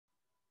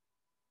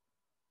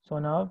So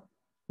now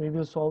we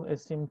will solve a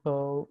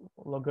simple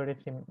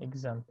logarithm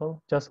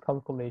example, just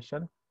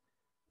calculation.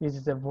 This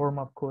is a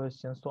warm-up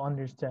question to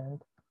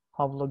understand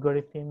how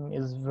logarithm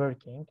is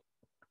working.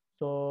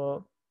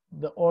 So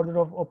the order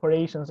of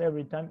operations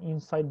every time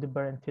inside the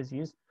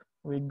parentheses,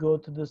 we go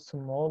to the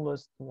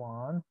smallest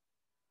one,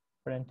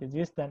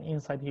 parentheses, then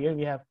inside here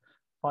we have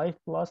 5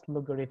 plus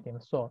logarithm.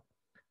 So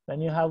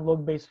when you have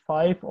log base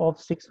 5 of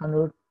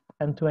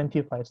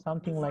 625,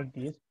 something like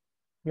this,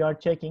 we are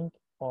checking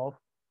of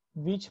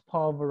which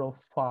power of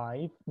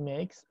 5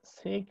 makes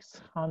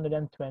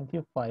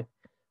 625,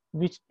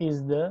 which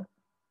is the,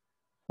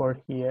 for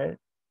here,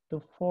 the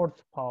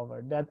fourth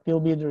power. That will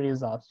be the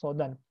result. So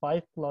then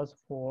 5 plus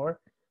 4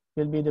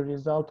 will be the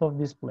result of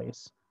this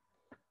place.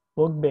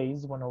 Log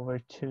base 1 over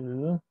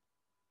 2,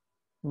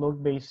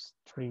 log base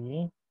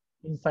 3,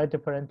 inside the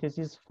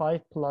parentheses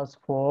 5 plus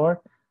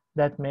 4,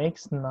 that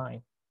makes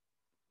 9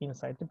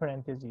 inside the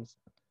parentheses.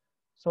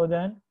 So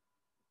then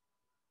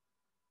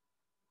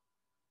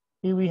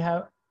here we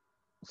have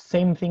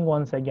same thing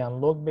once again,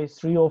 log base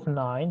 3 of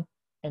 9,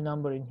 a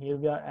number in here.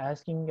 We are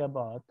asking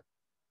about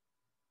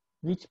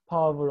which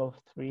power of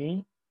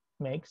 3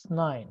 makes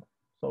 9.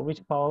 So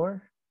which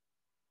power?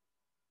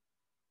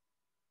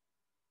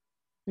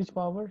 Which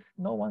power?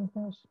 No one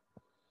knows.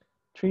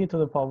 3 to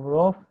the power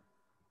of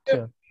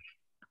 2.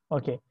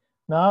 Okay,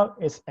 now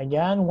it's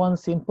again one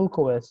simple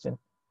question.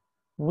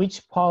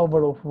 Which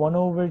power of 1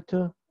 over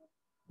 2?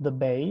 The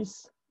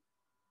base.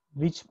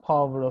 Which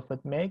power of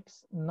it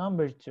makes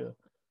number 2?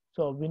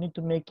 So we need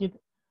to make it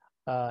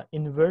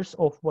inverse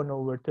of 1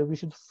 over 2. We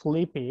should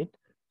flip it.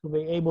 To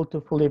be able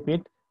to flip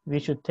it, we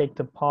should take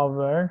the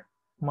power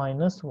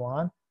minus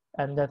 1,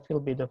 and that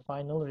will be the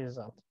final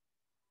result.